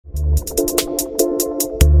All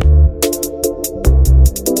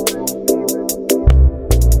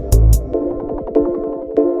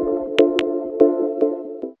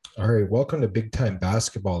right, welcome to Big Time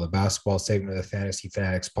Basketball, the basketball segment of the Fantasy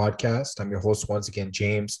Fanatics podcast. I'm your host once again,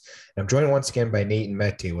 James, and I'm joined once again by Nate and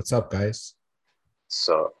Mete. What's up, guys?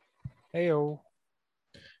 So, Heyo.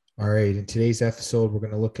 All right, in today's episode, we're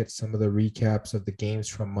going to look at some of the recaps of the games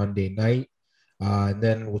from Monday night, and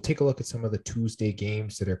then we'll take a look at some of the Tuesday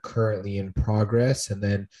games that are currently in progress, and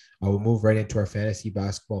then we'll move right into our fantasy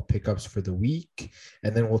basketball pickups for the week,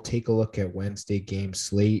 and then we'll take a look at Wednesday game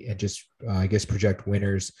slate and just, project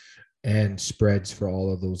winners and spreads for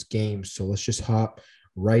all of those games. So let's just hop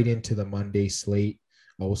right into the Monday slate.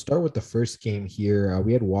 We'll start with the first game here.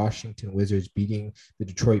 We had Washington Wizards beating the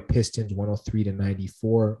Detroit Pistons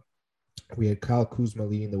 103-94. We had Kyle Kuzma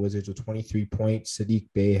leading the Wizards with 23 points. Saddiq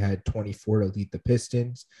Bey had 24 to lead the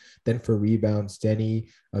Pistons. Then for rebounds, Denny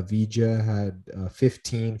Avdija had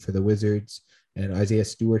 15 for the Wizards, and Isaiah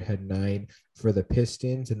Stewart had 9 for the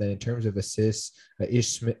Pistons. And then in terms of assists,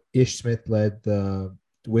 Ish Smith led the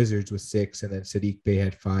Wizards with 6, and then Saddiq Bey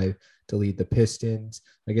had 5 to lead the Pistons.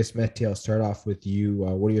 I guess, Mete, I'll start off with you.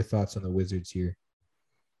 What are your thoughts on the Wizards here?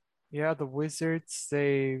 Yeah, the Wizards,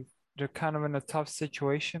 they're kind of in a tough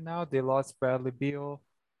situation now. They lost Bradley Beal.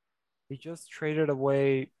 They just traded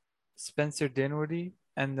away Spencer Dinwiddie,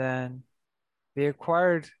 and then they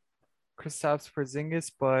acquired Kristaps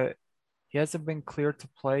Porzingis, but he hasn't been cleared to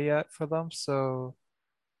play yet for them. So,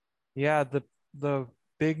 yeah, the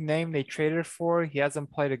big name they traded for, he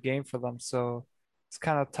hasn't played a game for them. So it's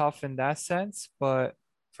kind of tough in that sense. But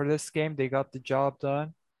for this game, they got the job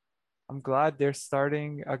done. I'm glad they're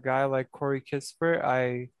starting a guy like Corey Kispert.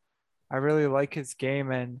 I really like his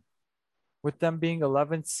game, and with them being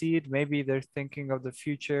 11th seed, maybe they're thinking of the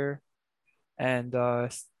future and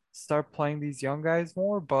start playing these young guys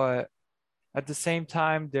more. But at the same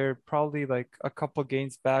time, they're probably like a couple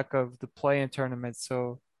games back of the play-in tournament,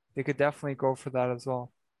 so they could definitely go for that as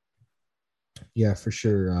well. Yeah, for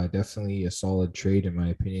sure. Definitely a solid trade, in my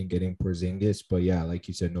opinion, getting Porzingis. But yeah, like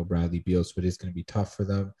you said, no Bradley Beal, so it is going to be tough for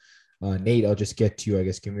them. Nate, I'll just get to you. I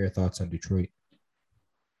guess give me your thoughts on Detroit.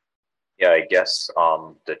 yeah, I guess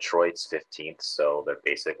Detroit's 15th, so they're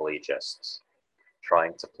basically just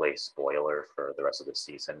trying to play spoiler for the rest of the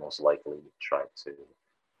season, most likely. Try to,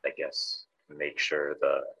 I guess, make sure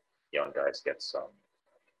the young guys get some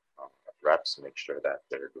um, reps, make sure that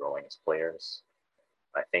they're growing as players.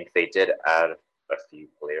 I think they did add a few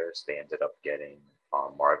players. They ended up getting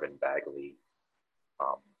Marvin Bagley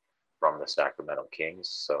um, from the Sacramento Kings.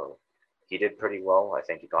 So he did pretty well. I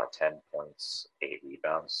think he got 10 points, 8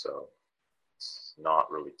 rebounds. So it's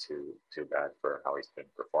not really too bad for how he's been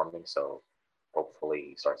performing. So hopefully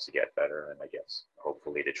he starts to get better, and I guess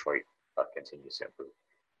hopefully Detroit continues to improve.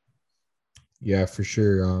 Yeah, for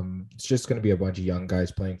sure. It's just going to be a bunch of young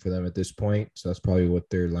guys playing for them at this point. So that's probably what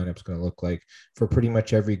their lineup's going to look like for pretty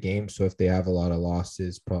much every game. So if they have a lot of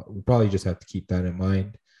losses, we probably just have to keep that in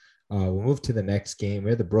mind. We'll move to the next game.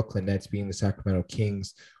 We had the Brooklyn Nets beating the Sacramento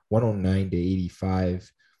Kings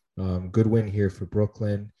 109-85. Good win here for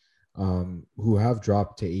Brooklyn, who have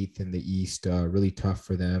dropped to 8th in the East. Really tough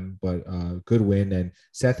for them, but good win. And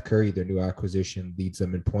Seth Curry, their new acquisition, leads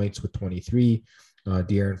them in points with 23.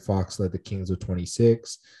 De'Aaron Fox led the Kings with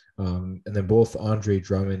 26. And then both Andre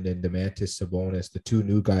Drummond and Domantas Sabonis, the two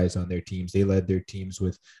new guys on their teams, they led their teams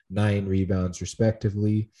with 9 rebounds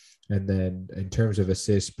respectively. And then in terms of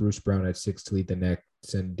assists, Bruce Brown had 6 to lead the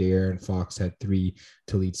Nets, and De'Aaron Fox had 3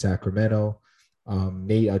 to lead Sacramento.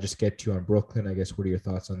 Nate, I'll just get to you on Brooklyn. I guess, what are your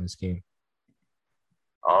thoughts on this game?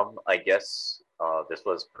 I guess this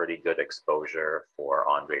was pretty good exposure for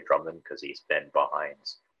Andre Drummond because he's been behind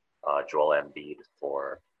Joel Embiid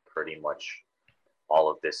for pretty much all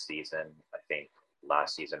of this season. I think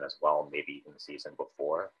last season as well, maybe even the season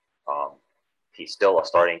before. Um, he's still a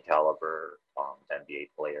starting caliber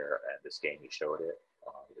NBA player, and this game he showed it.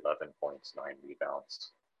 11 points, 9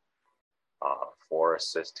 rebounds, 4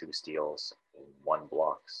 assists, 2 steals, and 1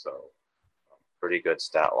 block. So pretty good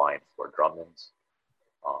stat line for Drummond.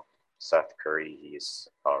 Um, Seth Curry, he's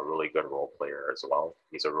a really good role player as well.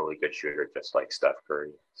 He's a really good shooter, just like Steph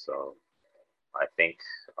Curry. So I think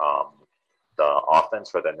the offense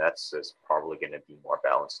for the Nets is probably going to be more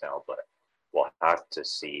balanced now, but we'll have to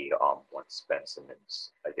see once Ben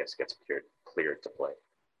Simmons, I guess, gets cleared to play.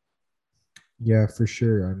 Yeah, for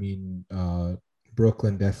sure. I mean,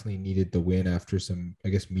 Brooklyn definitely needed the win after some, I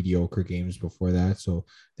guess, mediocre games before that. So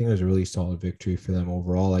I think it was a really solid victory for them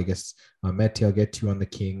overall. I guess, Mete, I'll get to you on the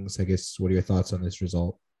Kings. I guess, what are your thoughts on this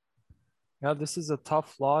result? Yeah, this is a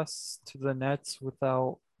tough loss to the Nets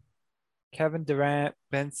without Kevin Durant,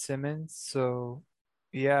 Ben Simmons. So,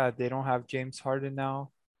 yeah, they don't have James Harden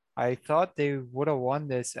now. I thought they would have won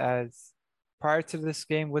this as prior to this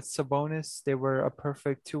game with Sabonis, they were a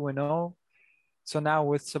perfect 2-0. So now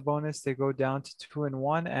with Sabonis, they go down to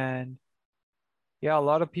 2-1. And yeah, a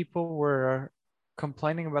lot of people were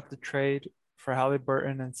complaining about the trade for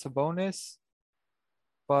Halliburton and Sabonis.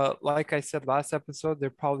 But like I said last episode,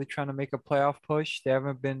 they're probably trying to make a playoff push. They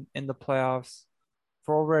haven't been in the playoffs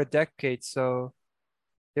for over a decade. So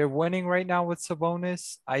they're winning right now with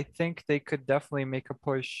Sabonis. I think they could definitely make a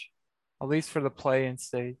push, at least for the play-in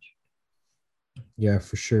stage. Yeah,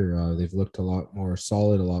 for sure. They've looked a lot more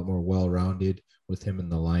solid, a lot more well-rounded with him in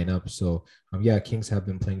the lineup. So, yeah, Kings have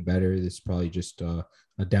been playing better. This is probably just a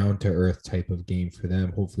down-to-earth type of game for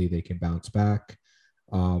them. Hopefully, they can bounce back.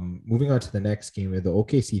 Moving on to the next game, the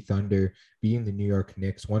OKC Thunder beating the New York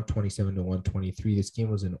Knicks 127 to 123. This game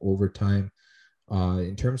was in overtime.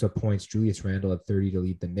 In terms of points, Julius Randle had 30 to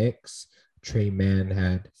lead the Knicks. Trey Mann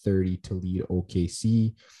had 30 to lead OKC.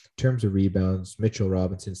 In terms of rebounds, Mitchell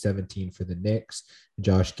Robinson 17 for the Knicks.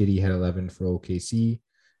 Josh Giddey had 11 for OKC.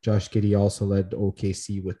 Josh Giddey also led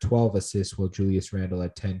OKC with 12 assists, while Julius Randle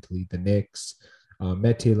had 10 to lead the Knicks.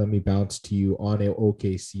 Mete, let me bounce to you on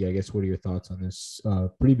OKC. I guess what are your thoughts on this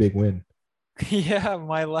pretty big win? Yeah,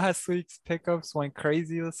 my last week's pickups went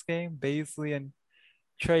crazy this game. Baisley and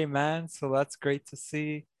Trey Mann, so that's great to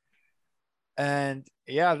see. And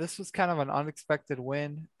yeah, this was kind of an unexpected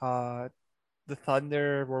win. The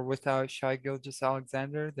Thunder were without Shai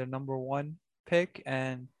Gilgeous-Alexander, their number one pick,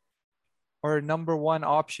 and or number one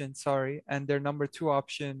option, sorry, and their number two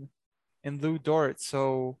option in Lou Dort.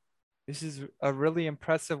 So this is a really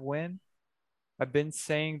impressive win. I've been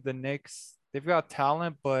saying the Knicks, they've got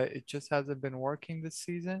talent, but it just hasn't been working this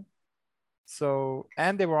season. So,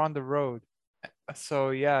 and they were on the road.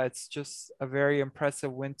 So yeah, it's just a very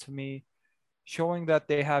impressive win to me, showing that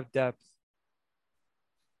they have depth.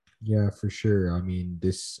 Yeah, for sure. I mean,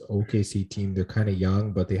 this OKC team, they're kind of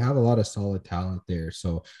young, but they have a lot of solid talent there.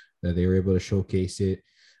 So they were able to showcase it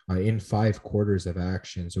in 5 quarters of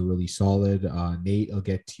action. So really solid. Nate, I'll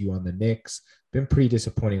get to you on the Knicks. Been pretty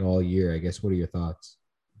disappointing all year. I guess. What are your thoughts?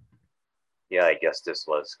 Yeah, I guess this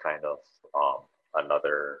was kind of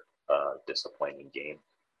another disappointing game.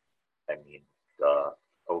 I mean, the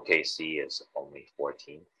OKC is only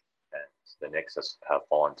 14th, and the Knicks have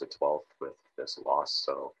fallen to 12th with this loss.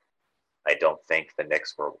 So I don't think the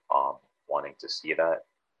Knicks were wanting to see that.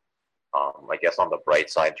 I guess on the bright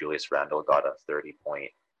side, Julius Randle got a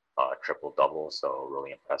 30-point triple double, so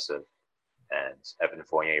really impressive. And Evan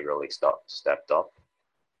Fournier really stepped up.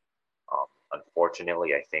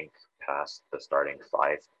 Unfortunately, I think past the starting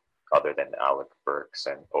five, other than Alec Burks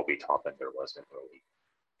and Obi Toppin, there wasn't really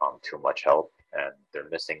too much help, and they're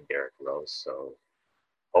missing Derrick Rose. So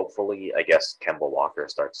hopefully, I guess Kemba Walker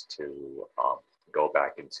starts to go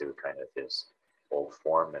back into kind of his old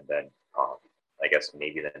form, and then I guess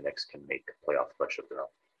maybe the Knicks can make a playoff push of their own.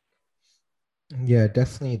 Yeah,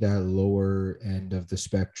 definitely that lower end of the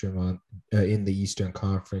spectrum on in the Eastern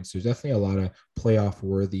Conference. There's definitely a lot of playoff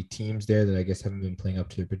worthy teams there that I guess haven't been playing up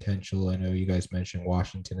to their potential. I know you guys mentioned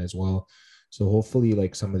Washington as well. So hopefully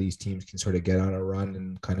like some of these teams can sort of get on a run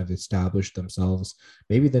and kind of establish themselves.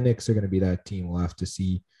 Maybe the Knicks are going to be that team. We'll have to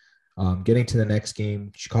see. Getting to the next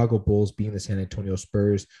game, Chicago Bulls beating the San Antonio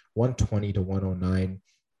Spurs 120 to 109.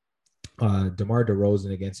 DeMar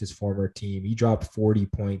DeRozan against his former team. He dropped 40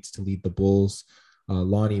 points to lead the Bulls.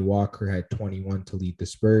 Lonnie Walker had 21 to lead the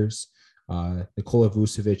Spurs. Nikola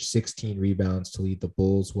Vucevic, 16 rebounds to lead the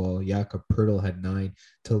Bulls, while Jakob Poeltl had 9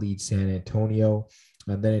 to lead San Antonio.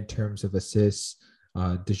 And then in terms of assists,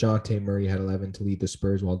 DeJounte Murray had 11 to lead the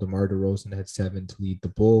Spurs, while DeMar DeRozan had 7 to lead the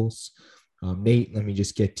Bulls. Nate, let me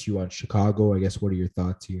just get to you on Chicago. I guess what are your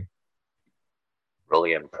thoughts here?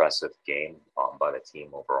 Really impressive game by the team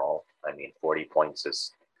overall. I mean, 40 points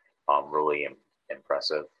is really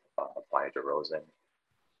impressive by DeRozan.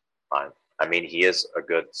 I mean, he is a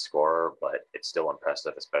good scorer, but it's still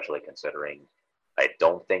impressive, especially considering I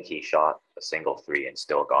don't think he shot a single three and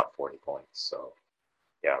still got 40 points. So,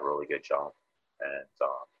 yeah, really good job. And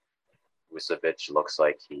Vucevic looks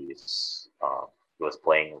like he was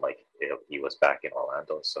playing like he was back in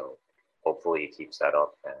Orlando. So hopefully he keeps that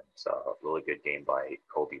up. And really good game by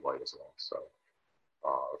Kobe White as well. So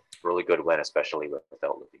really good win, especially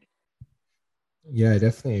without LaVine. Yeah, I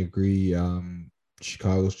definitely agree.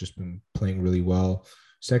 Chicago's just been playing really well.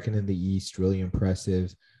 Second in the East, really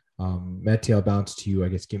impressive. Mete, I'll bounce to you. I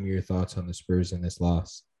guess give me your thoughts on the Spurs in this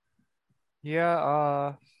loss.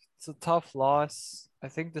 Yeah, it's a tough loss. I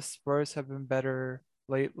think the Spurs have been better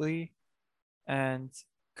lately, and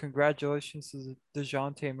congratulations to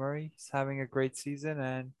DeJounte Murray. He's having a great season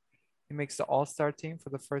and he makes the All-Star team for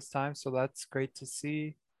the first time, so that's great to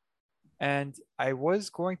see. And I was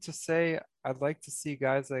going to say I'd like to see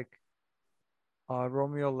guys like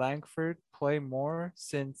Romeo Langford play more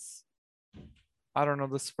since I don't know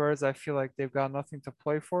the Spurs. I feel like they've got nothing to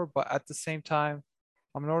play for, but at the same time,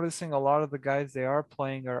 I'm noticing a lot of the guys they are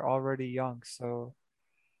playing are already young. So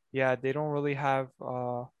yeah, they don't really have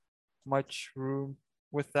much room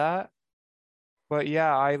with that. But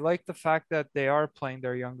yeah, I like the fact that they are playing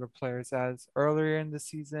their younger players as earlier in the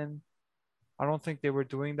season. I don't think they were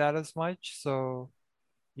doing that as much. So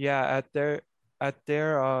yeah, at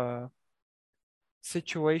their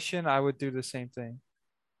situation, I would do the same thing.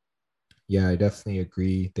 Yeah, I definitely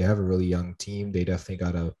agree. They have a really young team. They definitely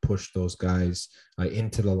got to push those guys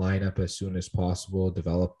into the lineup as soon as possible,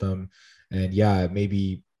 develop them. And yeah,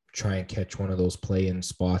 maybe try and catch one of those play in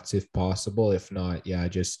spots if possible. If not, yeah,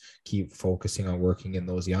 just keep focusing on working in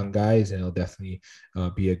those young guys, and it'll definitely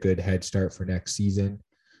be a good head start for next season.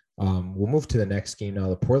 We'll move to the next game now.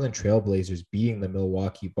 The Portland Trailblazers beating the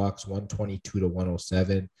Milwaukee Bucks 122 to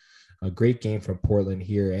 107. A great game from Portland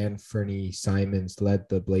here. Anfernee Simons led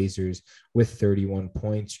the Blazers with 31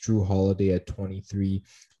 points. Drew Holiday had 23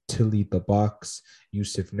 to lead the Bucks.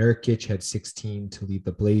 Yusuf Nurkic had 16 to lead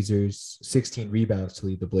the Blazers, 16 rebounds to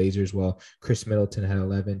lead the Blazers, while Chris Middleton had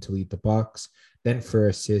 11 to lead the Bucks. Then for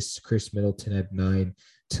assists, Chris Middleton had 9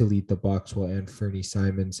 to lead the Bucks, while Anfernee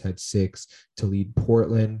Simons had 6 to lead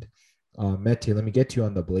Portland. Mete, let me get to you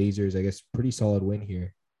on the Blazers. I guess pretty solid win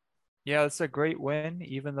here. Yeah, it's a great win,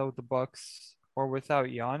 even though the Bucks are without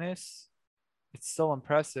Giannis. It's still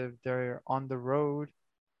impressive. They're on the road.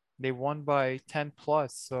 They won by 10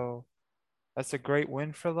 plus, so that's a great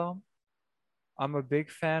win for them. I'm a big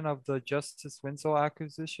fan of the Justice Winslow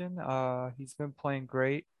acquisition. He's been playing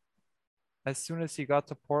great as soon as he got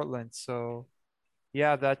to Portland. So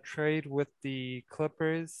yeah, that trade with the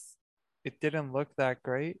Clippers, it didn't look that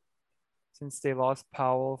great since they lost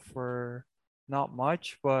Powell for not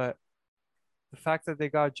much, but the fact that they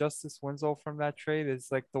got Justice Winslow from that trade is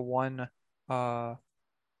like the one uh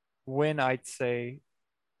win I'd say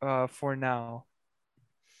for now.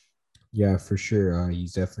 Yeah, for sure.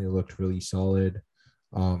 He's definitely looked really solid.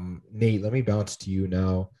 Nate, let me bounce to you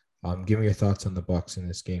now. Give me your thoughts on the Bucks in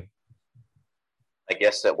this game. I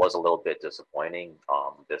guess it was a little bit disappointing.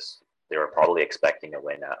 This they were probably expecting a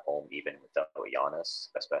win at home even without Giannis,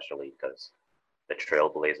 especially because the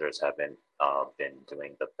Trailblazers haven't been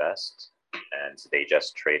doing the best, and they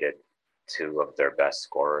just traded two of their best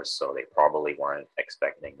scorers, so they probably weren't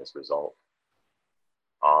expecting this result.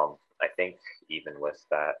 I think even with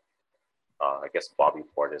that, I guess Bobby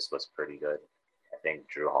Portis was pretty good. I think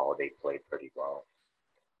Drew Holiday played pretty well.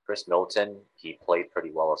 Chris Middleton, he played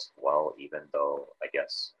pretty well as well, even though I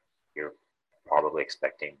guess you're probably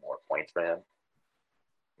expecting more points from him.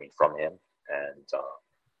 From him, and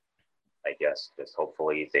I guess just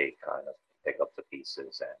hopefully they kind of pick up the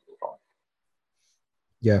pieces and move on.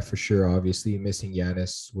 Yeah, for sure. Obviously, missing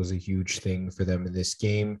Giannis was a huge thing for them in this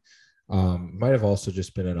game. Might have also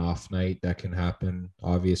just been an off night that can happen,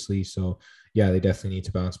 obviously. So, yeah, they definitely need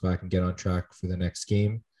to bounce back and get on track for the next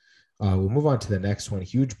game. We'll move on to the next one.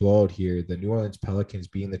 Huge blowout here. The New Orleans Pelicans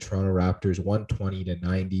beating the Toronto Raptors 120 to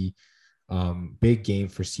 90. Big game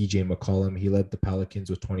for CJ McCollum. He led the Pelicans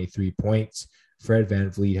with 23 points. Fred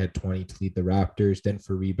VanVleet had 20 to lead the Raptors. Then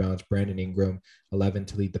for rebounds, Brandon Ingram, 11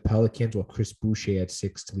 to lead the Pelicans, while Chris Boucher had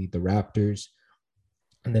 6 to lead the Raptors.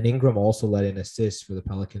 And then Ingram also led in assists for the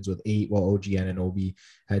Pelicans with 8, while OG Anunoby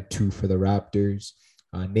had 2 for the Raptors.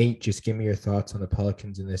 Nate, just give me your thoughts on the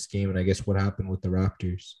Pelicans in this game and I guess what happened with the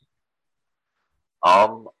Raptors.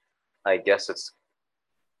 I guess it's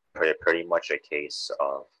pretty much a case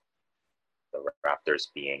of the Raptors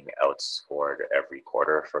being outscored every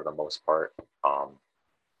quarter for the most part.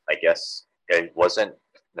 I guess it wasn't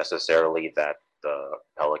necessarily that the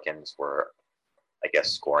Pelicans were, I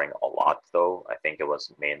guess, scoring a lot, though. I think it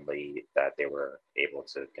was mainly that they were able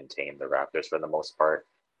to contain the Raptors for the most part.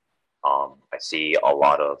 I see a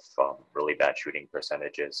lot of really bad shooting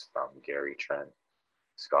percentages from Gary Trent,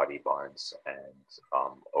 Scotty Barnes,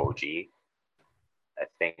 and OG. I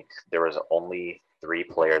think there was only 3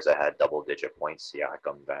 players that had double-digit points: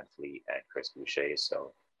 Siakam, VanVleet, and Chris Boucher.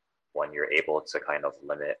 So when you're able to kind of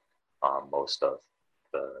limit most of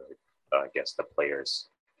the, I guess, the players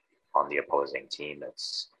on the opposing team,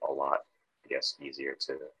 it's a lot, I guess, easier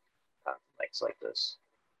to have nights like this.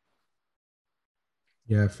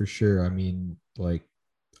 Yeah, for sure. I mean, like,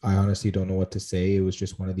 I honestly don't know what to say. It was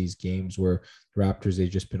just one of these games where the Raptors, they've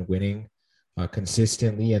just been winning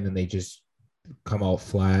consistently, and then they just come out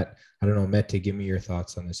flat. I don't know, Mete, give me your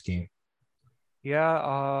thoughts on this game.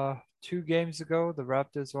 Yeah, 2 games ago, the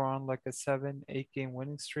Raptors were on like a 7, 8 game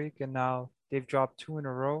winning streak, and now they've dropped two in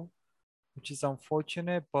a row, which is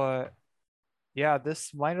unfortunate. But yeah,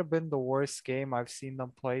 this might have been the worst game I've seen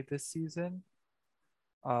them play this season.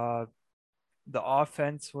 Uh, the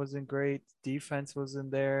offense wasn't great, defense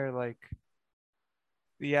wasn't there. Like,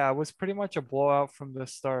 yeah, it was pretty much a blowout from the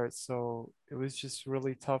start. So it was just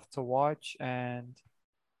really tough to watch. And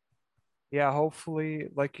yeah, hopefully,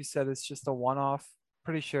 like you said, it's just a one-off.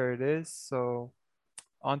 Pretty sure it is. So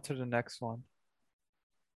on to the next one.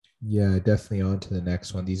 Yeah, definitely on to the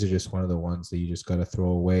next one. These are just one of the ones that you just got to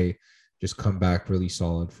throw away. Just come back really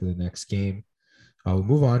solid for the next game. We'll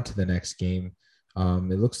move on to the next game.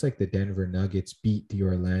 It looks like the Denver Nuggets beat the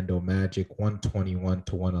Orlando Magic 121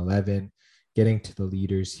 to 111. Getting to the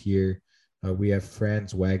leaders here, we have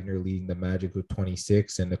Franz Wagner leading the Magic with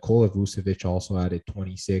 26, and Nikola Vucevic also added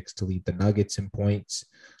 26 to lead the Nuggets in points.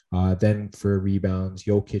 Then for rebounds,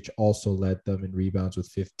 Jokic also led them in rebounds with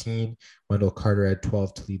 15. Wendell Carter had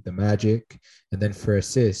 12 to lead the Magic. And then for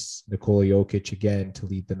assists, Nikola Jokic again to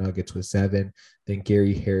lead the Nuggets with 7. Then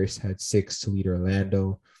Gary Harris had 6 to lead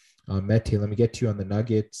Orlando. Mete, let me get to you on the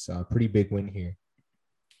Nuggets. Pretty big win here.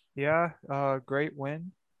 Yeah, great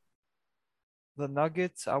win. The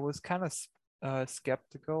Nuggets, I was kind of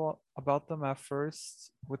skeptical about them at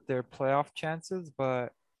first with their playoff chances,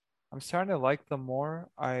 but I'm starting to like them more.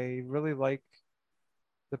 I really like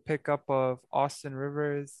the pickup of Austin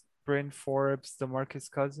Rivers, Bryn Forbes, DeMarcus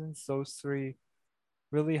Cousins. Those three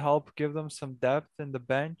really help give them some depth in the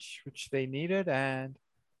bench, which they needed. And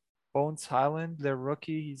Bones Highland, their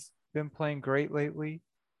rookie, he's been playing great lately.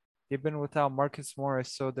 They've been without Marcus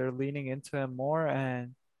Morris, so they're leaning into him more.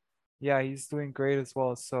 And yeah, he's doing great as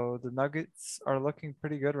well. So the Nuggets are looking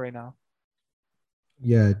pretty good right now.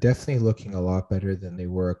 Yeah, definitely looking a lot better than they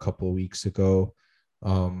were a couple of weeks ago.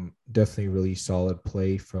 Definitely really solid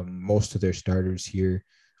play from most of their starters here.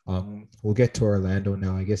 We'll get to Orlando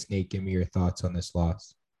now. I guess, Nate, give me your thoughts on this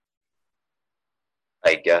loss.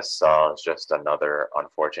 I guess it's just another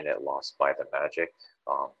unfortunate loss by the Magic.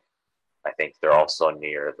 Um, I think they're also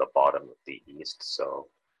near the bottom of the East, so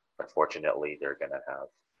unfortunately, they're going to have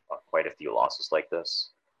quite a few losses like this.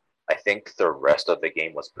 I think the rest of the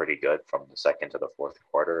game was pretty good from the second to the fourth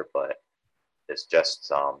quarter, but it's just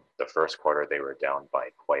the first quarter they were down by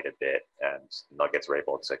quite a bit, and Nuggets were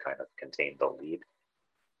able to kind of contain the lead.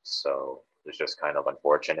 So it's just kind of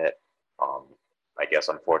unfortunate. Um, I guess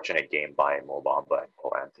unfortunate game by Mo Bamba and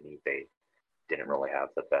Cole Anthony. They didn't really have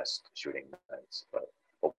the best shooting nights, but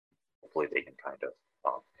hopefully they can kind of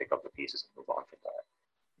pick up the pieces and move on from that.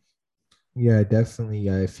 Yeah, definitely.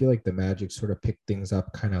 I feel like the Magic sort of picked things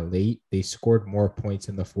up kind of late. They scored more points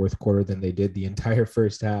in the fourth quarter than they did the entire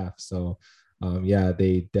first half. So, yeah,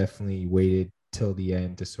 they definitely waited till the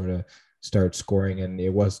end to sort of start scoring, and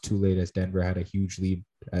it was too late as Denver had a huge lead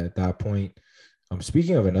at that point.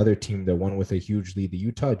 Speaking of another team that won with a huge lead, the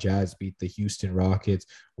Utah Jazz beat the Houston Rockets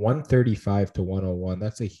 135 to 101.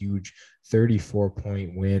 That's a huge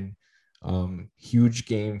 34-point win. Huge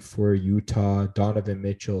game for Utah. Donovan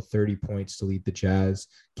Mitchell, 30 points to lead the Jazz.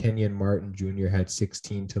 Kenyon Martin Jr. had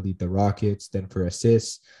 16 to lead the Rockets. Then for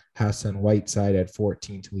assists, Hassan Whiteside had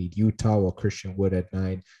 14 to lead Utah, while Christian Wood had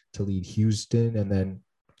 9 to lead Houston. And then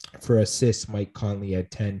for assists, Mike Conley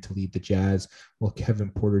had 10 to lead the Jazz, while Kevin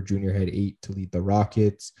Porter Jr. had 8 to lead the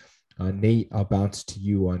Rockets. Nate, I'll bounce to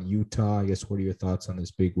you on Utah. I guess, what are your thoughts on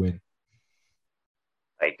this big win?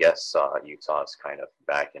 I guess Utah's kind of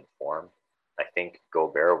back in form. I think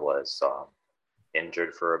Gobert was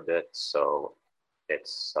injured for a bit, so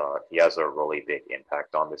it's he has a really big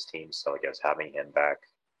impact on this team. So I guess having him back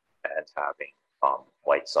and having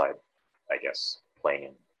Whiteside, I guess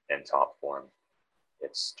playing in top form,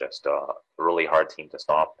 it's just a really hard team to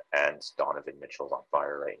stop. And Donovan Mitchell's on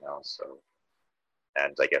fire right now, so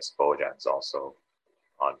and I guess Bojan's also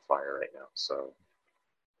on fire right now. So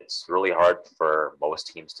it's really hard for most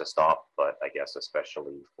teams to stop, but I guess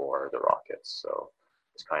especially for the Rockets. So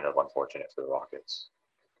it's kind of unfortunate for the Rockets.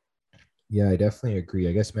 Yeah, I definitely agree.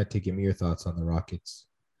 I guess, Mete, give me your thoughts on the Rockets.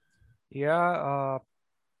 Yeah,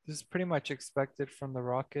 this is pretty much expected from the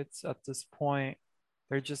Rockets at this point.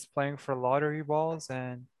 They're just playing for lottery balls,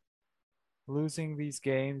 and losing these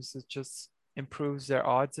games, it just improves their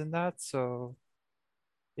odds in that. So,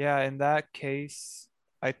 yeah, in that case,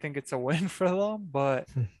 I think it's a win for them. But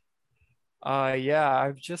yeah,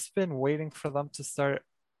 I've just been waiting for them to start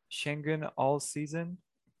Schengen all season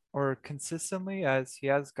or consistently, as he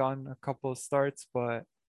has gotten a couple of starts, but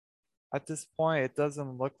at this point, it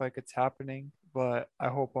doesn't look like it's happening. But I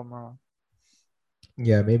hope I'm wrong.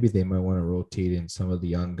 Yeah, maybe they might want to rotate in some of the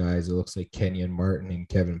young guys. It looks like Kenyon Martin and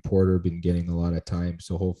Kevin Porter have been getting a lot of time.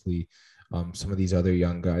 So hopefully some of these other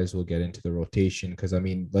young guys will get into the rotation because, I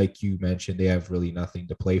mean, like you mentioned, they have really nothing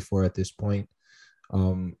to play for at this point.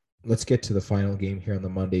 Um, let's get to the final game here on the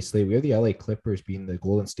Monday slate. We have the LA Clippers beating the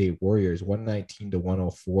Golden State Warriors 119 to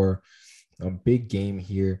 104. Big game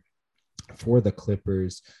here for the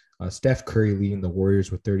Clippers. Steph Curry leading the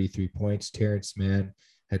Warriors with 33 points. Terrence Mann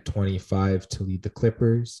had 25 to lead the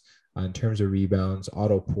Clippers. In terms of rebounds,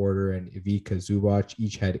 Otto Porter and Ivica Zubac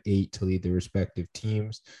each had 8 to lead their respective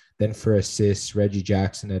teams. Then for assists, Reggie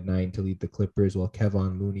Jackson had 9 to lead the Clippers, while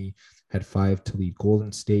Kevon Looney had 5 to lead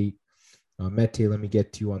Golden State. Mete, let me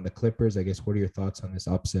get to you on the Clippers. I guess, what are your thoughts on this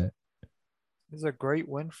upset? This is a great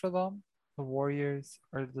win for them. The Warriors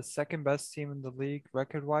are the second best team in the league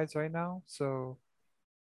record wise right now. So,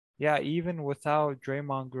 yeah, even without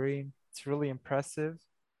Draymond Green, it's really impressive.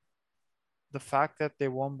 The fact that they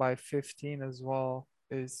won by 15 as well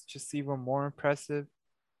is just even more impressive.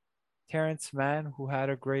 Terrence Mann, who had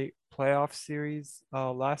a great playoff series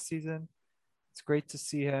last season, it's great to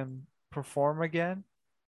see him perform again.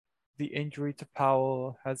 The injury to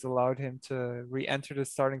Powell has allowed him to re-enter the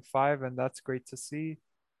starting five, and that's great to see.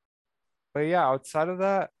 But yeah, outside of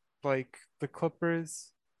that, like the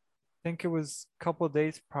Clippers, I think it was a couple of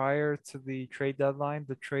days prior to the trade deadline,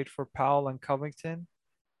 the trade for Powell and Covington,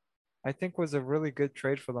 I think was a really good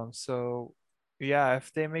trade for them. So yeah,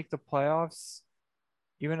 if they make the playoffs,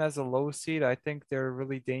 even as a low seed, I think they're a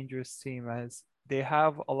really dangerous team as they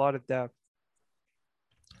have a lot of depth.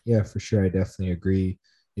 Yeah, for sure. I definitely agree.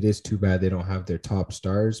 It is too bad they don't have their top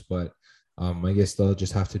stars, but I guess they'll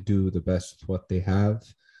just have to do the best with what they have.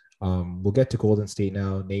 We'll get to Golden State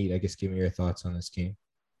now. Nate, I guess give me your thoughts on this game.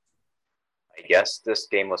 I guess this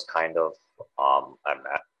game was kind of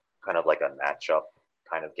like a matchup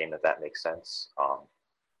kind of game, if that makes sense.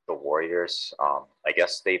 The Warriors, I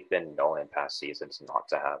guess they've been known in past seasons not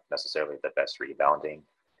to have necessarily the best rebounding,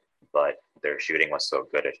 but their shooting was so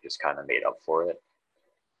good it just kind of made up for it.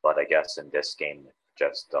 But I guess in this game,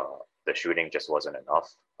 just the shooting just wasn't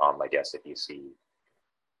enough. I guess if you see,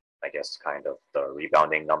 I guess kind of the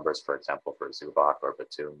rebounding numbers, for example, for Zubac or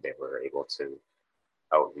Batum, they were able to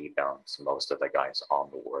out rebounds most of the guys on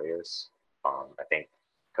the Warriors. I think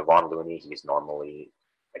Kevon Looney, he's normally,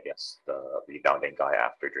 I guess, the rebounding guy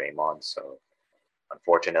after Draymond. So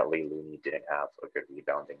unfortunately, Looney didn't have a good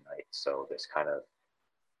rebounding night. So this kind of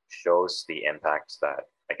shows the impacts that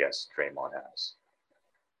I guess Draymond has.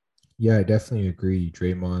 Yeah, I definitely agree.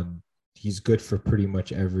 Draymond, he's good for pretty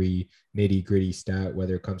much every nitty gritty stat,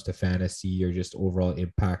 whether it comes to fantasy or just overall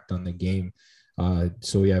impact on the game.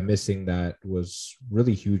 So yeah, missing that was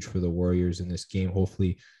really huge for the Warriors in this game.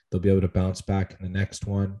 Hopefully, they'll be able to bounce back in the next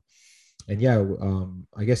one. And yeah,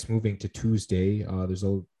 I guess moving to Tuesday,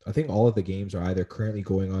 I think all of the games are either currently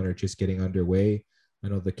going on or just getting underway. I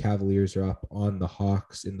know the Cavaliers are up on the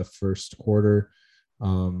Hawks in the first quarter.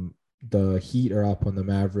 Um, the Heat are up on the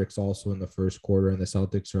Mavericks also in the first quarter, and the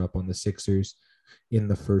Celtics are up on the Sixers in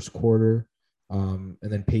the first quarter. And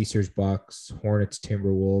then Pacers, Bucks, Hornets,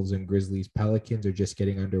 Timberwolves, and Grizzlies, Pelicans are just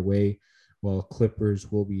getting underway, while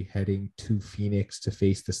Clippers will be heading to Phoenix to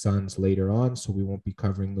face the Suns later on. So we won't be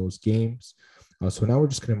covering those games. So now we're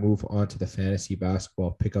just going to move on to the fantasy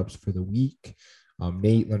basketball pickups for the week.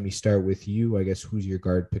 Nate, let me start with you. I guess who's your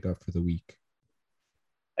guard pickup for the week?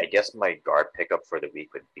 I guess my guard pickup for the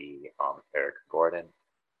week would be Eric Gordon.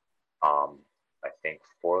 I think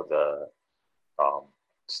for the um,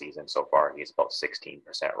 season so far, he's about 16%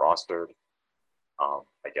 rostered.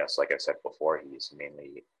 I guess, like I said before, he's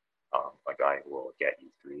mainly a guy who will get you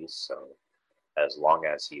threes. So as long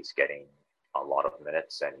as he's getting a lot of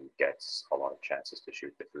minutes and he gets a lot of chances to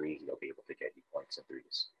shoot the three, he'll be able to get you points and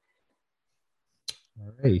threes.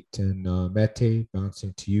 All right. And Mete,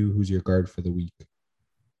 bouncing to you. Who's your guard for the week?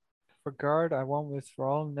 For guard, I went with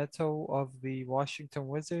Raul Neto of the Washington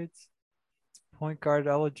Wizards. Point guard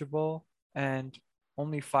eligible and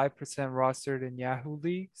only 5% rostered in Yahoo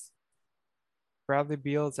leagues. Bradley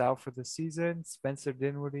Beal is out for the season. Spencer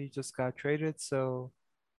Dinwiddie just got traded, so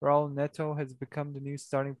Raul Neto has become the new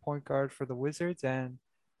starting point guard for the Wizards. And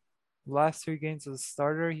the last 3 games as a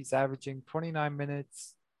starter, he's averaging 29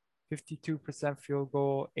 minutes, 52% field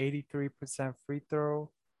goal, 83% free throw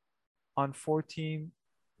on 14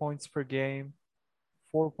 points per game,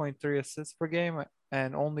 4.3 assists per game,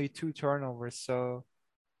 and only 2 turnovers. So,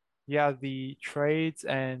 yeah, the trades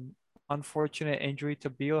and unfortunate injury to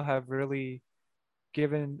Beal have really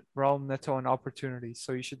given Raul Neto an opportunity.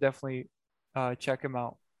 So you should definitely check him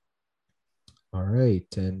out. All right.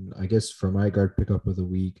 And I guess for my guard pickup of the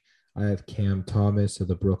week, I have Cam Thomas of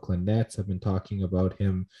the Brooklyn Nets. I've been talking about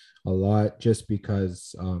him a lot just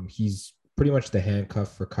because he's pretty much the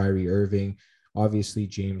handcuff for Kyrie Irving. Obviously,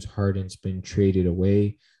 James Harden's been traded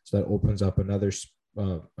away, so that opens up another,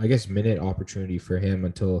 I guess, minute opportunity for him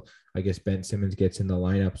until I guess Ben Simmons gets in the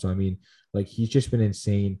lineup. So I mean, like he's just been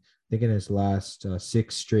insane. I think in his last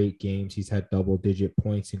six straight games, he's had double-digit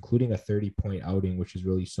points, including a 30-point outing, which is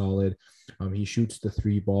really solid. He shoots the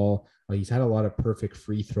three ball. He's had a lot of perfect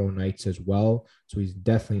free throw nights as well. So he's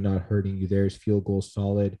definitely not hurting you there. His field goal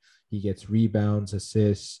solid. He gets rebounds,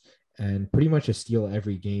 assists, and pretty much a steal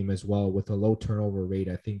every game as well with a low turnover rate.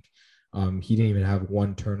 I think he didn't even have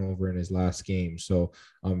one turnover in his last game. So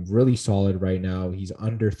really solid right now. He's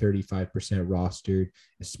under 35% rostered,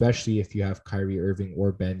 especially if you have Kyrie Irving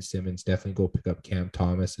or Ben Simmons. Definitely go pick up Cam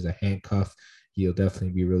Thomas as a handcuff. He'll definitely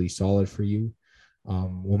be really solid for you.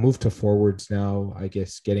 We'll move to forwards now. I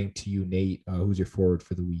guess getting to you, Nate. Who's your forward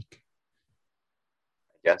for the week?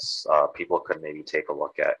 I guess people could maybe take a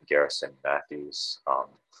look at Garrison Matthews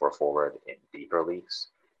for forward in deeper leagues.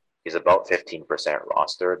 He's about 15%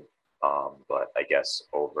 rostered, but I guess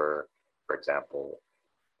over, for example,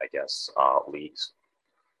 I guess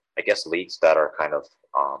leagues that are kind of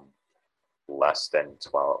less than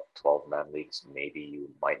 12-man leagues, maybe you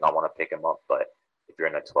might not want to pick him up, but if you're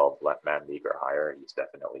in a 12-man league or higher, he's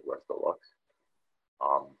definitely worth the look.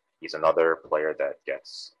 He's another player that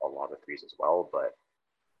gets a lot of threes as well, but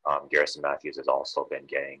Garrison Matthews has also been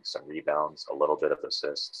getting some rebounds, a little bit of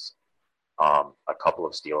assists, a couple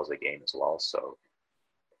of steals a game as well. So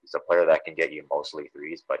he's a player that can get you mostly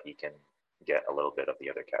threes, but he can get a little bit of the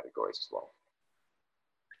other categories as well.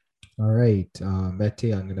 All right,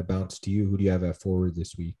 Mete, I'm going to bounce to you. Who do you have at forward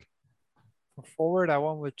this week? For forward, I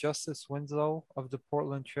went with Justice Winslow of the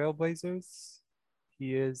Portland Trailblazers.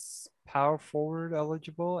 He is power forward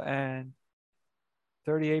eligible and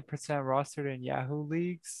 38% rostered in Yahoo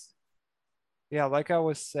leagues. Yeah, like I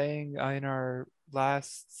was saying in our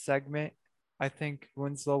last segment, I think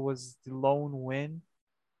Winslow was the lone win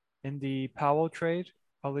in the Powell trade,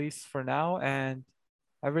 at least for now. And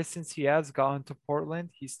ever since he has gotten to Portland,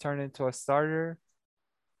 he's turned into a starter,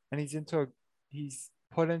 and he's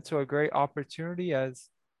put into a great opportunity as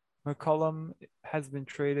McCollum has been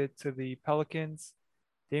traded to the Pelicans.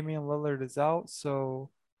 Damian Lillard is out, so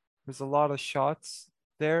there's a lot of shots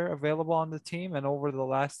there available on the team. And over the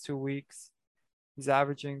last 2 weeks, he's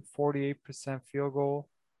averaging 48% field goal,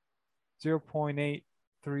 0.8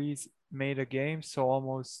 threes made a game, so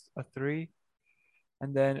almost a three,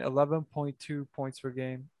 and then 11.2 points per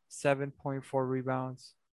game, 7.4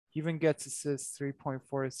 rebounds. He even gets assists,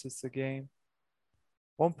 3.4 assists a game,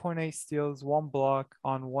 1.8 steals, one block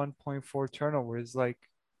on 1.4 turnovers. Like,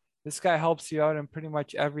 this guy helps you out in pretty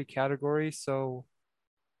much every category. So,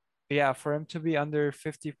 yeah, for him to be under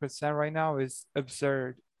 50% right now is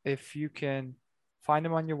absurd. If you can find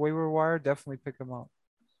him on your waiver wire, definitely pick him up.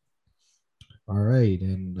 All right.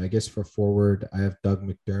 And I guess for forward, I have Doug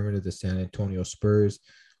McDermott of the San Antonio Spurs.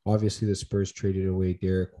 Obviously, the Spurs traded away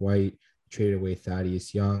Derek White, traded away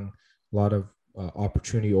Thaddeus Young. A lot of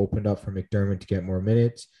opportunity opened up for McDermott to get more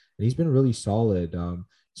minutes, and he's been really solid.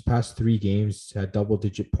 His past three games had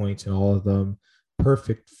double-digit points in all of them.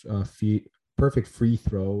 Perfect perfect free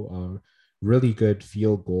throw. Really good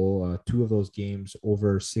field goal. Two of those games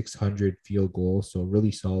over 600 field goals, so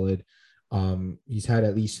really solid. He's had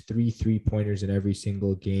at least three 3-pointers in every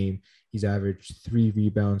single game. He's averaged 3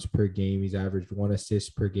 rebounds per game. He's averaged 1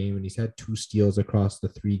 assist per game, and he's had 2 steals across the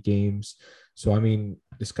 3 games. So, I mean,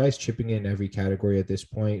 this guy's chipping in every category at this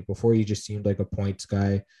point. Before, he just seemed like a points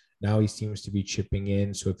guy. Now he seems to be chipping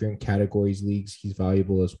in. So, if you're in categories leagues, he's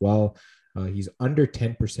valuable as well. He's under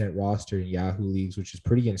 10% roster in Yahoo leagues, which is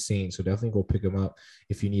pretty insane. So, definitely go pick him up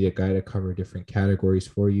if you need a guy to cover different categories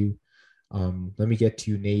for you. Let me get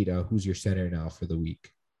to you, Nate. Who's your center now for the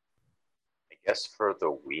week? I guess for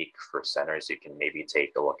the week for centers, you can maybe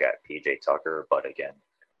take a look at PJ Tucker, but again,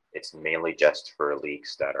 it's mainly just for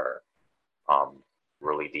leagues that are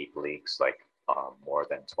really deep leagues, like more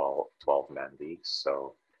than 12-man leagues.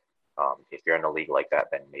 So if you're in a league like that,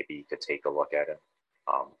 then maybe you could take a look at him.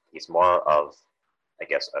 He's more of, I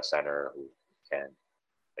guess, a center who can,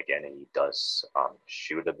 again, he does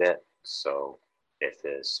shoot a bit. So if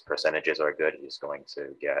his percentages are good, he's going to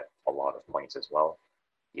get a lot of points as well.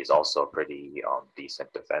 He's also a pretty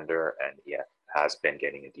decent defender, and he has been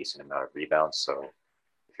getting a decent amount of rebounds. So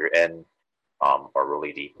if you're in a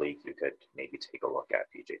really deep league, you could maybe take a look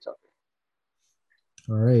at PJ Tucker.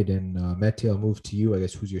 All right, and Mete, I'll move to you. I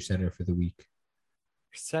guess who's your center for the week?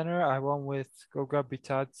 Center, I went with Goga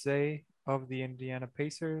Bitadze of the Indiana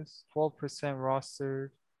Pacers, 12% rostered,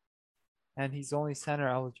 and he's only center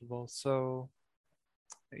eligible. So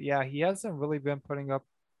yeah, he hasn't really been putting up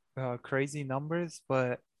crazy numbers,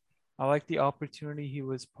 but I like the opportunity he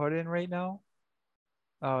was put in right now.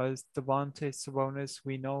 As Domantas Sabonis,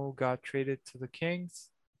 we know, got traded to the Kings,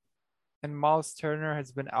 and Miles Turner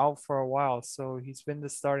has been out for a while, so he's been the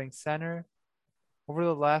starting center. Over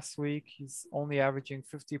the last week, he's only averaging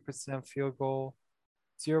 50% field goal,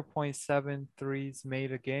 0.7 threes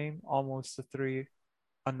made a game, almost a three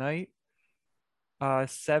a night.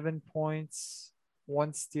 7 points,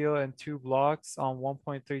 one steal, and two blocks on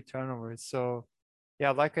 1.3 turnovers. So,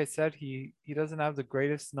 yeah, like I said, he doesn't have the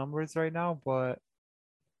greatest numbers right now, but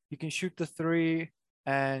he can shoot the three,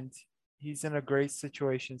 and he's in a great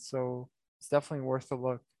situation. So it's definitely worth a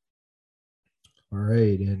look. All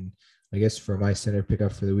right. And I guess for my center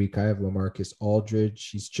pickup for the week, I have LaMarcus Aldridge.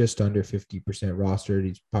 He's just under 50% rostered.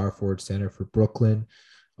 He's power forward center for Brooklyn.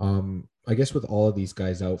 I guess with all of these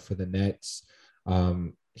guys out for the Nets,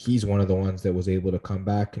 he's one of the ones that was able to come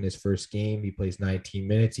back in his first game. He plays 19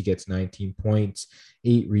 minutes. He gets 19 points,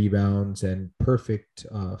 8 rebounds, and perfect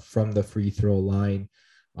from the free throw line,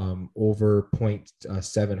 over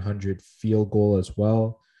 700 field goal as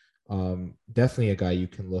well. Definitely a guy you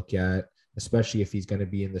can look at, especially if he's going to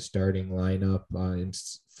be in the starting lineup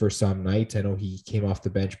for some nights. I know he came off the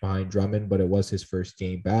bench behind Drummond, but it was his first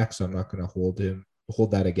game back, so I'm not going to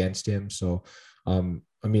hold that against him. So,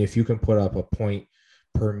 I mean, if you can put up a point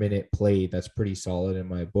per minute played, that's pretty solid in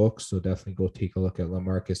my book. So definitely go take a look at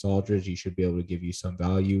LaMarcus Aldridge. He should be able to give you some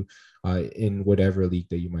value in whatever league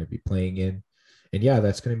that you might be playing in. And yeah,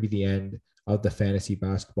 that's going to be the end of the fantasy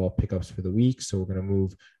basketball pickups for the week. So we're going to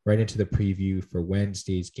move right into the preview for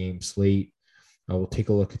Wednesday's game slate. We'll take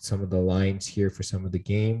a look at some of the lines here for some of the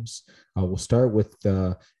games. We'll start with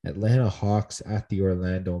the Atlanta Hawks at the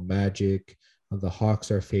Orlando Magic. The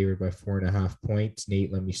Hawks are favored by 4.5 points.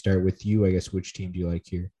 Nate, let me start with you. I guess which team do you like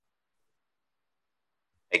here?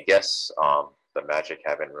 I guess the Magic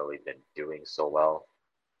haven't really been doing so well.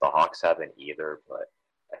 The Hawks haven't either, but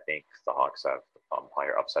I think the Hawks have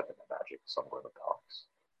higher upside than the Magic, so I'm going with the Hawks.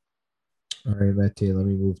 All right, Mete, let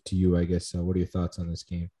me move to you, I guess. What are your thoughts on this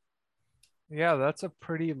game? Yeah, that's a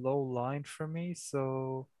pretty low line for me.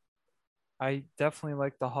 So I definitely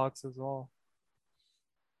like the Hawks as well.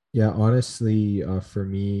 Yeah, honestly, for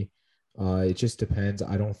me, it just depends.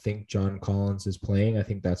 I don't think John Collins is playing. I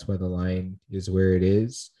think that's why the line is where it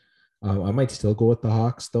is. I might still go with the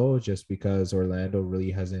Hawks though, just because Orlando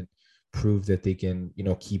really hasn't proved that they can,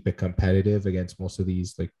 keep it competitive against most of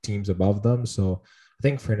these like teams above them. So I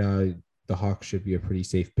think for now, the Hawks should be a pretty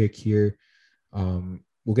safe pick here.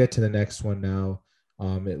 We'll get to the next one now.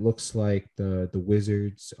 It looks like the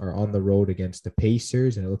Wizards are on the road against the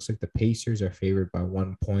Pacers, and it looks like the Pacers are favored by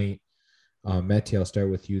 1 point. Mete, I'll start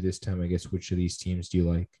with you this time. I guess which of these teams do you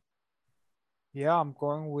like? Yeah, I'm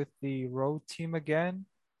going with the road team again.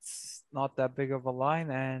 It's not that big of a line,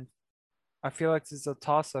 and I feel like this is a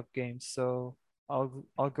toss-up game, so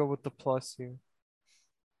I'll go with the plus here.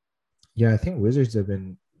 Yeah, I think Wizards have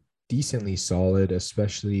been decently solid,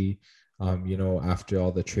 especially after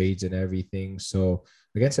all the trades and everything. So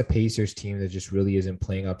against a Pacers team that just really isn't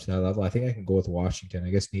playing up to that level, I think I can go with Washington.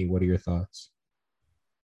 I guess, Nate, what are your thoughts?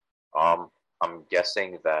 I'm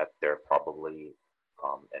guessing that they're probably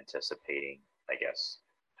anticipating, I guess,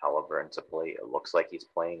 Halliburton to play. It looks like he's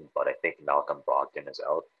playing, but I think Malcolm Brogdon is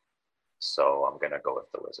out. So I'm going to go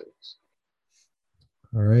with the Wizards.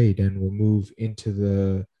 All right, and we'll move into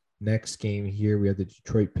the next game here. We have the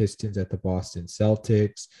Detroit Pistons at the Boston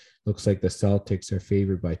Celtics. Looks like the Celtics are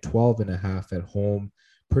favored by 12.5 at home.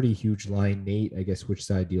 Pretty huge line, Nate. I guess which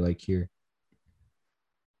side do you like here?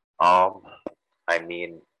 I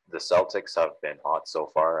mean, the Celtics have been hot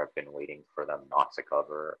so far. I've been waiting for them not to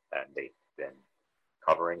cover, and they've been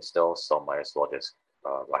covering still, so might as well just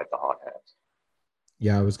ride the hot hand.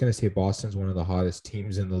 Yeah, I was going to say Boston's one of the hottest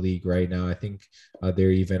teams in the league right now. I think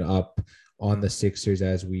they're even up on the Sixers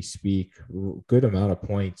as we speak. Good amount of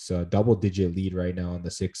points, double-digit lead right now on the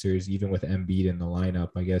Sixers, even with Embiid in the lineup.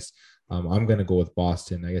 I guess I'm going to go with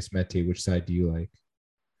Boston. I guess, Mete, which side do you like?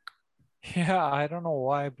 Yeah, I don't know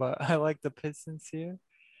why, but I like the Pistons here.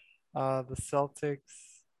 The Celtics,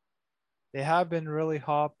 they have been really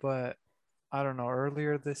hot, but I don't know.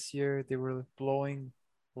 Earlier this year, they were blowing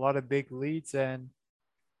a lot of big leads, and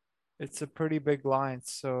it's a pretty big line.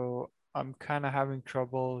 So I'm kind of having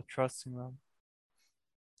trouble trusting them.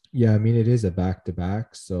 Yeah, I mean, it is a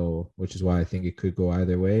back-to-back, so which is why I think it could go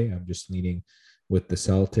either way. I'm just leaning with the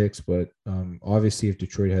Celtics, but obviously, if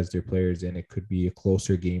Detroit has their players in, it could be a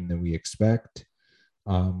closer game than we expect.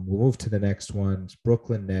 We'll move to the next one. It's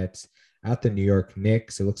Brooklyn Nets at the New York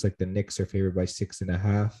Knicks. It looks like the Knicks are favored by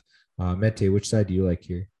 6.5. Mete, which side do you like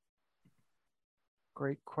here?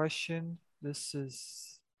 Great question. This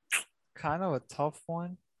is kind of a tough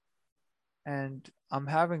one, and I'm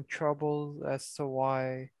having trouble as to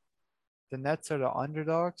why the Nets are the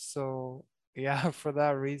underdogs. So yeah, for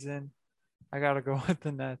that reason, I gotta go with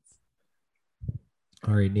the Nets.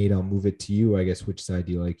 All right, Nate, I'll move it to you. I guess which side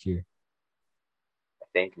do you like here? I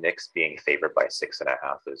think Knicks being favored by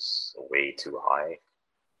 6.5 is way too high.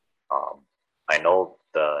 Um, I know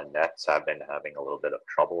the Nets have been having a little bit of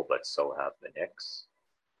trouble, but so have the Knicks,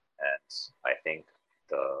 and I think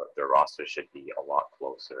the roster should be a lot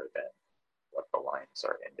closer than what the lines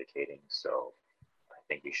are indicating. So I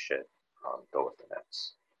think you should go with the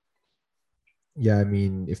Nets. Yeah, I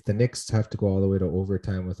mean, if the Knicks have to go all the way to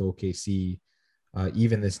overtime with OKC,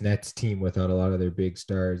 even this Nets team without a lot of their big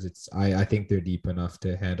stars, I think they're deep enough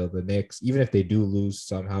to handle the Knicks. Even if they do lose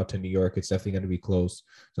somehow to New York, it's definitely going to be close.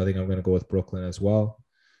 So I think I'm going to go with Brooklyn as well.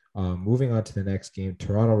 Moving on to the next game,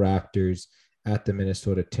 Toronto Raptors at the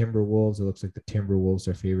Minnesota Timberwolves. It looks like the Timberwolves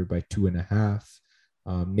are favored by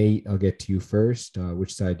 2.5. Nate, I'll get to you first.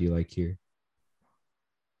 Which side do you like here?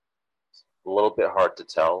 A little bit hard to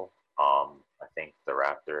tell. I think the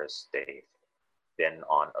Raptors, they've been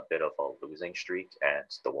on a bit of a losing streak, and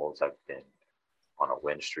the Wolves have been on a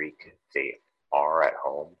win streak. They are at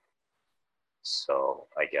home, so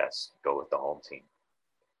I guess go with the home team.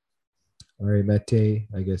 All right, Mete,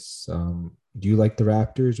 I guess, do you like the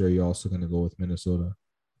Raptors or are you also going to go with Minnesota?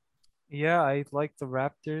 Yeah, I like the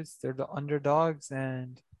Raptors. They're the underdogs,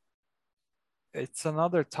 and it's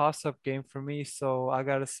another toss-up game for me, so I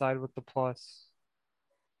gotta side with the plus.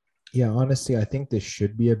 Yeah, honestly, I think this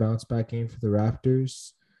should be a bounce back game for the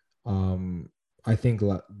Raptors. Um, I think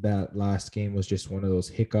that last game was just one of those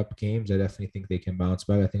hiccup games. I definitely think they can bounce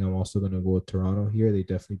back. I think I'm also going to go with Toronto here. They've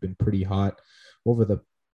definitely been pretty hot over the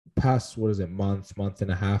past, what is it, month and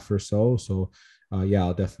a half or so. So, yeah,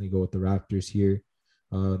 I'll definitely go with the Raptors here.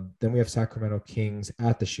 Then we have Sacramento Kings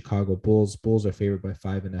at the Chicago Bulls. Bulls are favored by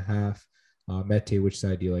 5.5. Mete, which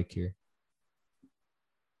side do you like here?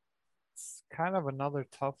 It's kind of another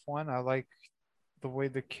tough one. I like the way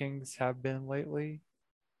the Kings have been lately,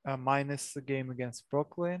 minus the game against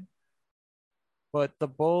Brooklyn. But the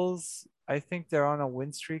Bulls, I think they're on a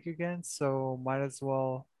win streak again, so might as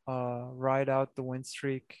well ride out the win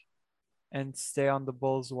streak and stay on the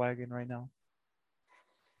Bulls wagon right now.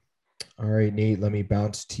 All right, Nate, let me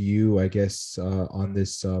bounce to you. I guess on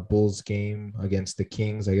this Bulls game against the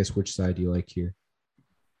Kings, I guess which side do you like here?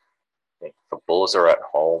 I think the Bulls are at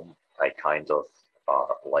home. I kind of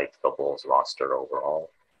like the Bulls roster overall.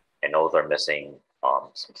 I know they're missing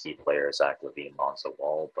some key players, Zach LaVine, Lonzo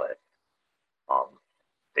Ball, but um,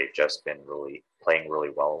 they've just been really playing really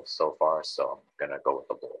well so far. So I'm gonna go with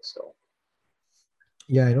the Bulls still.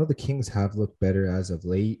 Yeah, I know the Kings have looked better as of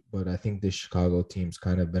late, but I think this Chicago team's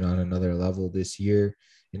kind of been on another level this year.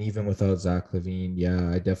 And even without Zach LaVine, yeah,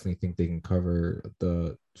 I definitely think they can cover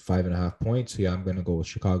the 5.5 points. So yeah, I'm gonna go with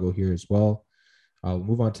Chicago here as well. I'll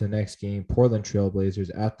move on to the next game. Portland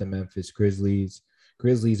Trailblazers at the Memphis Grizzlies.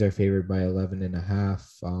 Grizzlies are favored by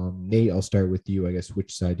 11.5. Nate, I'll start with you. I guess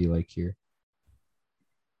which side do you like here?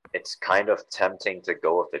 It's kind of tempting to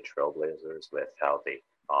go with the Trailblazers with how they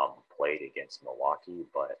played against Milwaukee,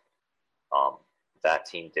 but um, that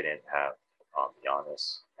team didn't have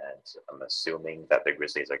Giannis, and I'm assuming that the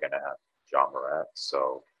Grizzlies are going to have John Morant.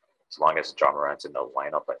 So as long as John Morant's in the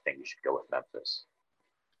lineup, I think you should go with Memphis.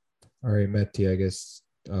 All right, Meti, I guess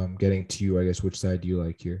getting to you, I guess which side do you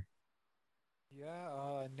like here?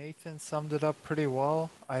 Yeah, Nathan summed it up pretty well.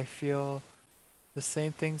 I feel the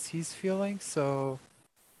same things he's feeling, so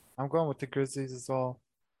I'm going with the Grizzlies as well.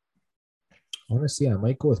 Honestly, I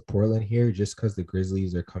might go with Portland here just because the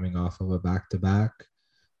Grizzlies are coming off of a back-to-back,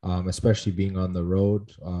 especially being on the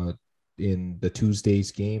road in the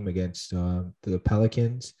Tuesday's game against the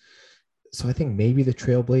Pelicans. So I think maybe the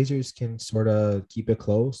Trailblazers can sort of keep it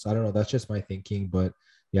close. I don't know. That's just my thinking, but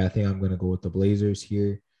yeah, I think I'm going to go with the Blazers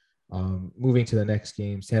here. Moving to the next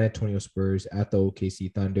game, San Antonio Spurs at the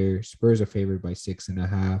OKC Thunder. Spurs are favored by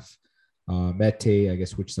 6.5. Mete, I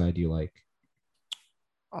guess which side do you like?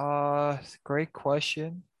 Great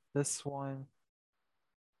question. This one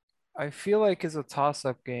I feel like is a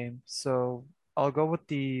toss-up game, so I'll go with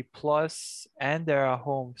the plus, and they're at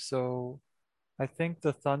home, so I think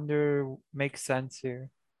the Thunder makes sense here.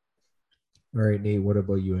 All right, Nate, what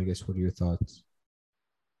about you? I guess what are your thoughts?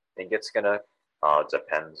 I think it's going to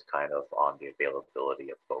depend kind of on the availability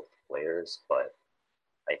of both players, but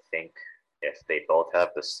I think if they both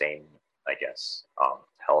have the same, I guess,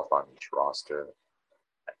 health on each roster,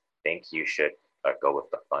 I think you should go with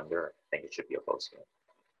the Thunder. I think it should be a close game.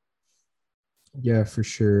 Yeah, for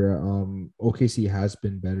sure. OKC has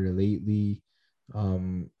been better lately.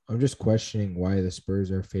 I'm just questioning why the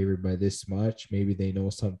Spurs are favored by this much. Maybe they know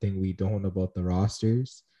something we don't about the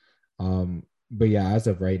rosters. But yeah, as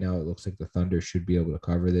of right now, it looks like the Thunder should be able to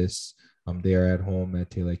cover this. They are at home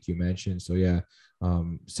at like you mentioned. So yeah,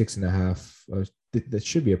 6.5. That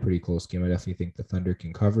should be a pretty close game. I definitely think the Thunder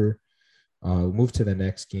can cover. We'll move to the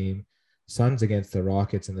next game. Suns against the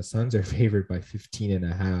Rockets, and the Suns are favored by 15 and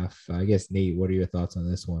a half. I guess, Nate, what are your thoughts on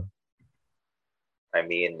this one? I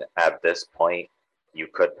mean, at this point, you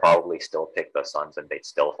could probably still pick the Suns and they'd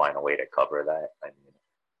still find a way to cover that. I mean,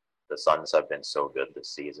 the Suns have been so good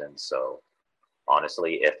this season. So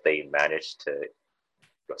honestly, if they manage to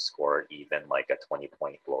score even like a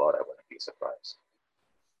 20-point blowout, I wouldn't be surprised.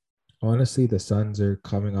 Honestly, the Suns are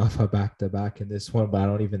coming off a back to back in this one, but I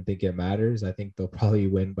don't even think it matters. I think they'll probably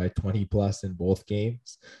win by 20 plus in both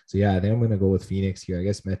games. So yeah, I think I'm going to go with Phoenix here. I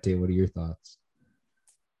guess, Mete, what are your thoughts?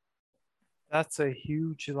 That's a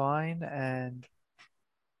huge line, and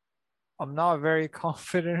I'm not very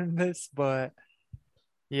confident in this, but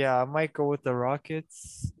yeah, I might go with the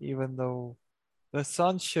Rockets, even though the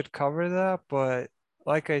Suns should cover that. But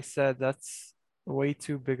like I said, that's way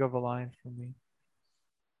too big of a line for me.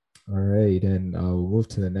 All right, and we'll move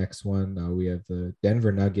to the next one. We have the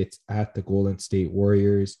Denver Nuggets at the Golden State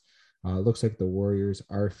Warriors. Looks like the Warriors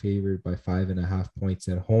are favored by 5.5 points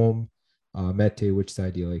at home. Mete, which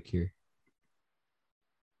side do you like here?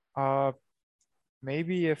 Uh,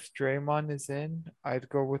 Maybe if Draymond is in, I'd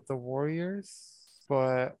go with the Warriors,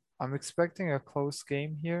 but I'm expecting a close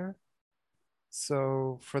game here.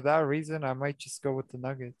 So for that reason, I might just go with the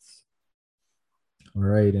Nuggets. All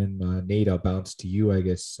right, and Nate, I'll bounce to you. I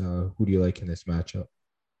guess who do you like in this matchup?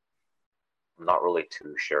 I'm not really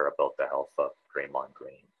too sure about the health of Draymond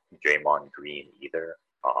Green either.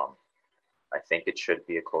 I think it should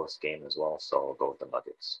be a close game as well, so I'll go with the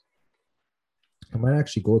Nuggets. I might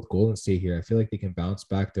actually go with Golden State here. I feel like they can bounce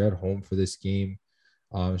back. They're at home for this game.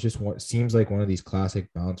 It's just what seems like one of these classic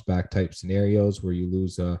bounce back type scenarios where you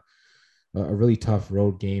lose a really tough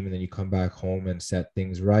road game and then you come back home and set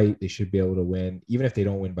things right. They should be able to win. Even if they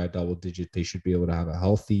don't win by double digit, they should be able to have a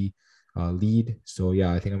healthy lead. So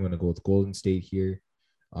yeah, I think I'm going to go with Golden State here.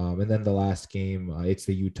 And then the last game, it's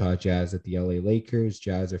the Utah Jazz at the LA Lakers.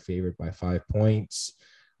 Jazz are favored by 5 points.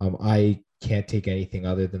 I can't take anything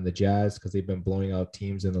other than the Jazz because they've been blowing out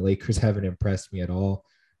teams, and the Lakers haven't impressed me at all.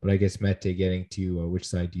 But I guess Mete, getting to which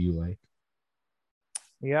side do you like?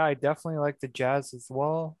 Yeah, I definitely like the Jazz as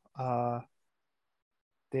well.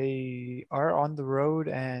 They are on the road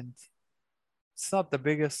and it's not the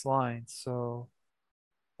biggest line. So,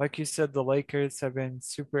 like you said, the Lakers have been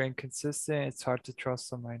super inconsistent. It's hard to trust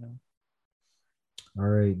them right now. All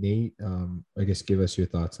right, Nate. I guess give us your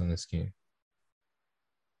thoughts on this game.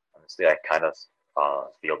 Honestly, I kind of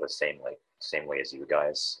feel the same way as you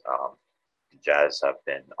guys. The Jazz have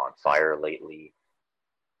been on fire lately.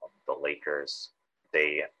 The Lakers,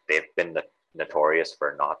 they've been notorious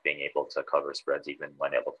for not being able to cover spreads even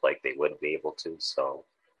when it looked like they would be able to. So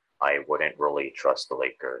I wouldn't really trust the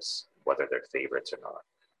Lakers whether they're favorites or not.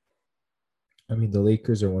 I mean, the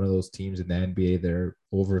Lakers are one of those teams in the NBA that are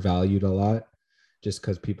overvalued a lot just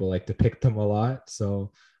because people like to pick them a lot.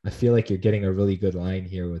 So I feel like you're getting a really good line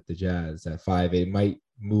here with the Jazz at 5. It might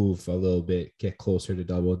move a little bit, get closer to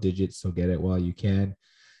double digits. So get it while you can.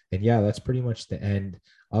 And yeah, that's pretty much the end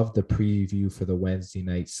of the preview for the Wednesday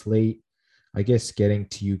night slate. I guess getting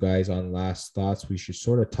to you guys on last thoughts, we should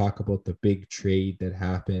sort of talk about the big trade that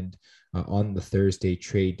happened on the Thursday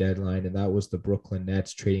trade deadline, and that was the Brooklyn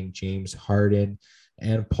Nets trading James Harden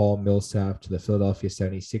and Paul Millsap to the Philadelphia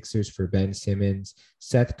 76ers for Ben Simmons,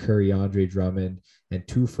 Seth Curry, Andre Drummond, and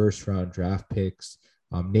 2 first-round draft picks.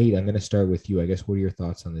 Nate, I'm going to start with you. I guess what are your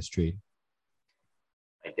thoughts on this trade?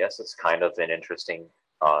 I guess it's kind of an interesting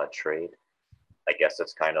trade. I guess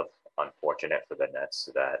it's kind of unfortunate for the Nets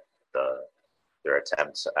that their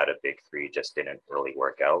attempts at a big three just didn't really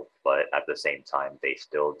work out. But at the same time, they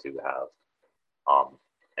still do have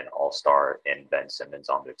an all-star in Ben Simmons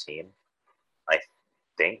on their team. I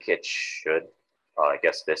think it should. I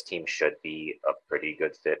guess this team should be a pretty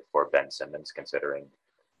good fit for Ben Simmons, considering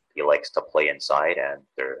he likes to play inside, and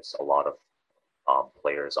there's a lot of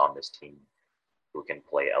players on this team who can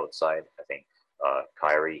play outside. I think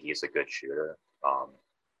Kyrie, he's a good shooter.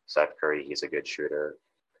 Seth Curry, he's a good shooter.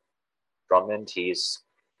 Drummond, he's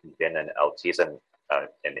an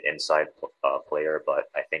inside player, but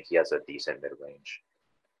I think he has a decent mid range.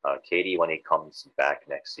 KD, when he comes back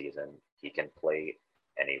next season, he can play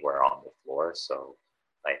anywhere on the floor. So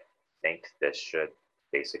I think this should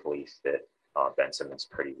basically fit Ben Simmons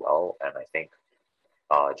pretty well. And I think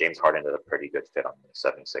James Harden is a pretty good fit on the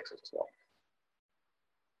 76ers as well.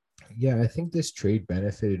 Yeah, I think this trade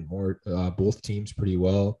benefited both teams pretty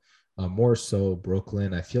well. More so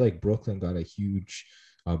Brooklyn. I feel like Brooklyn got a huge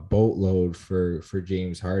boatload for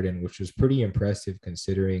James Harden, which was pretty impressive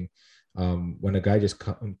considering when a guy just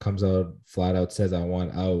comes out flat out says I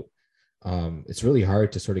want out. It's really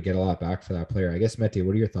hard to sort of get a lot back for that player. I guess Mete,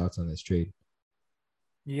 what are your thoughts on this trade?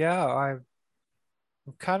 Yeah, I'm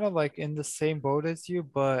kind of like in the same boat as you,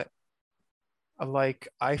 but like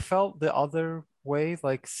I felt the other way.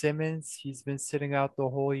 Like Simmons, he's been sitting out the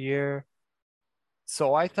whole year.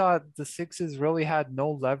 So I thought the Sixers really had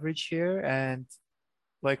no leverage here. And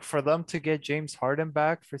like for them to get James Harden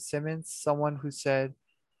back for Simmons, someone who said,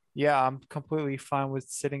 yeah, I'm completely fine with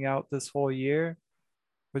sitting out this whole year,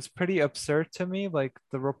 was pretty absurd to me. Like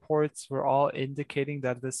the reports were all indicating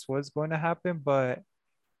that this was going to happen, but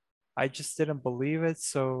I just didn't believe it.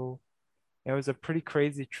 So it was a pretty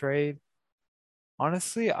crazy trade.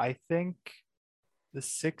 Honestly, I think the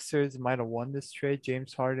Sixers might have won this trade.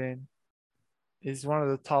 James Harden is one of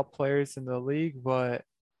the top players in the league, but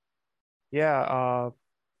yeah,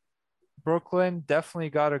 Brooklyn definitely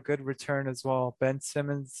got a good return as well. Ben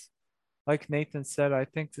Simmons, like Nathan said, I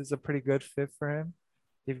think this is a pretty good fit for him.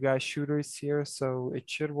 They've got shooters here, so it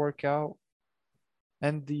should work out.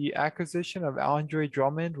 And the acquisition of Andre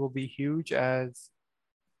Drummond will be huge, as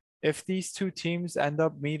if these two teams end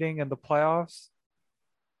up meeting in the playoffs,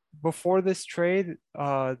 before this trade,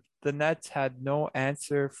 the Nets had no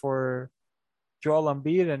answer for Joel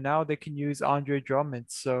Embiid, and now they can use Andre Drummond.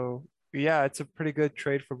 So yeah, it's a pretty good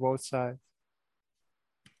trade for both sides.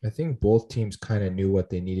 I think both teams kind of knew what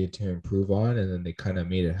they needed to improve on, and then they kind of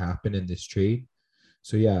made it happen in this trade.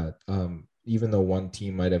 So yeah, even though one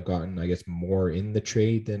team might have gotten, I guess, more in the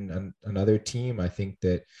trade than another team, I think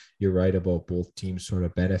that you're right about both teams sort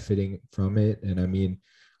of benefiting from it. And I mean,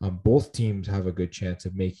 both teams have a good chance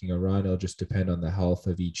of making a run. It'll just depend on the health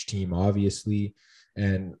of each team, obviously.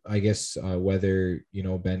 And I guess whether,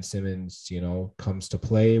 Ben Simmons, comes to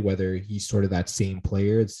play, whether he's sort of that same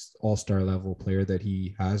player, it's all-star level player that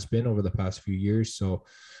he has been over the past few years. So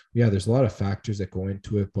yeah, there's a lot of factors that go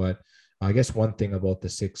into it, but I guess one thing about the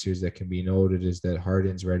Sixers that can be noted is that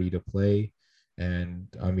Harden's ready to play. And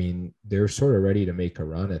I mean, they're sort of ready to make a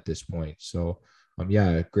run at this point. So,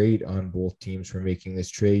 yeah, great on both teams for making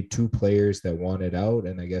this trade. Two players that wanted out,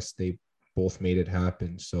 and I guess they both made it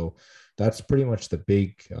happen. So that's pretty much the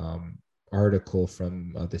big article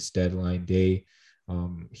from this deadline day.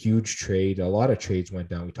 Huge trade. A lot of trades went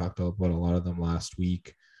down. We talked about a lot of them last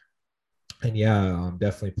week. And yeah,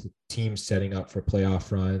 definitely teams setting up for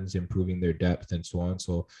playoff runs, improving their depth, and so on.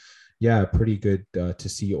 So, yeah, pretty good to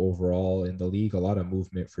see overall in the league. A lot of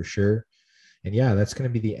movement for sure. And yeah, that's going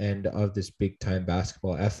to be the end of this big time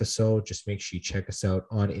basketball episode. Just make sure you check us out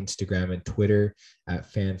on Instagram and Twitter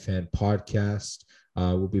at FanFan Podcast.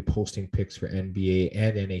 We'll be posting pics for NBA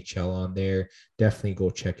and NHL on there. Definitely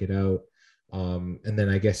go check it out. And then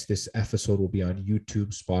I guess this episode will be on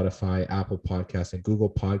YouTube, Spotify, Apple Podcasts, and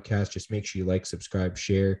Google Podcasts. Just make sure you like, subscribe,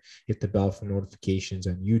 share, hit the bell for notifications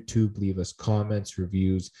on YouTube, leave us comments,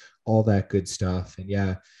 reviews, all that good stuff. And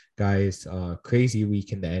yeah, guys, crazy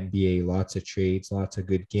week in the NBA, lots of trades, lots of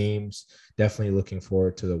good games. Definitely looking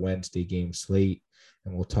forward to the Wednesday game slate.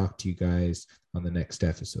 And we'll talk to you guys on the next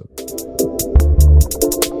episode.